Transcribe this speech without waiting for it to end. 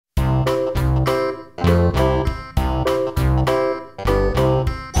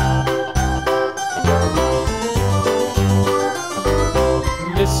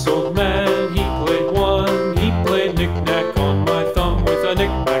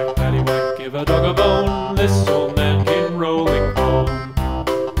give a dog a bone. This old man came rolling home.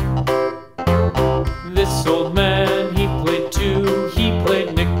 This old man, he played too. He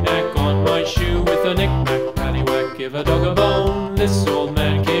played knick-knack on my shoe. With a knick-knack, paddywhack, give a dog a bone. This old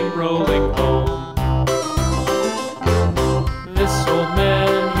man came rolling home. This old man,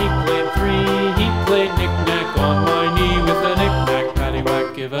 he played three. He played knick-knack on my knee. With a knick-knack,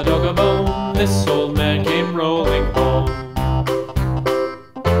 paddywhack, give a dog a bone. This old man came rolling home.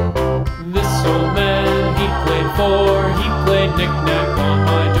 This old man, he played four. He played knick-knack on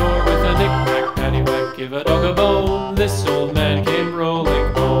my door. With a knick-knack, paddywhack, give a dog a bone. This old man came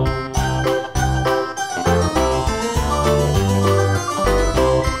rolling home.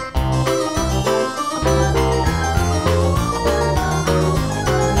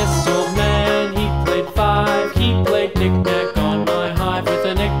 This old man, he played five. He played knick-knack on my hive. With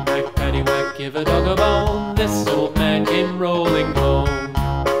a knick-knack, paddywhack, give a dog a bone. This old man came rolling home.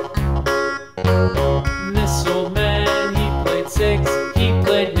 This old man, he played six. He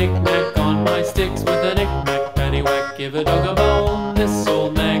played knick-knack on my sticks. With a knick-knack, paddywhack, give a dog a bone. This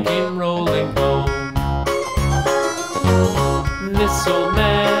old man came rolling home. This old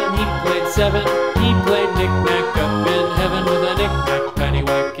man, he played seven. He played knick-knack up in heaven. With a knick-knack,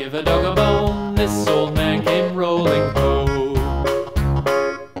 paddywhack, give a dog a bone. This old man came rolling home.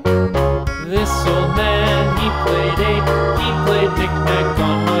 This old man, he played eight. He played knick-knack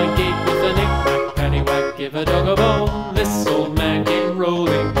on my gate. With a knick-knack, paddywhack, give a dog a bone. This old man came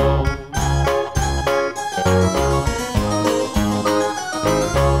rolling home.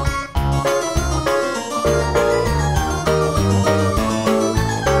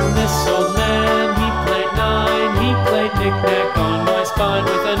 This old man, he played nine. He played knick-knack on my spine.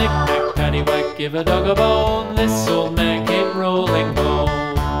 With a knick-knack, paddywhack, give a dog a bone. This old man came rolling home.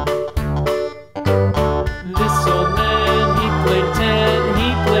 This old man, he played ten. He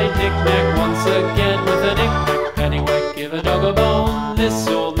played knick-knack once again.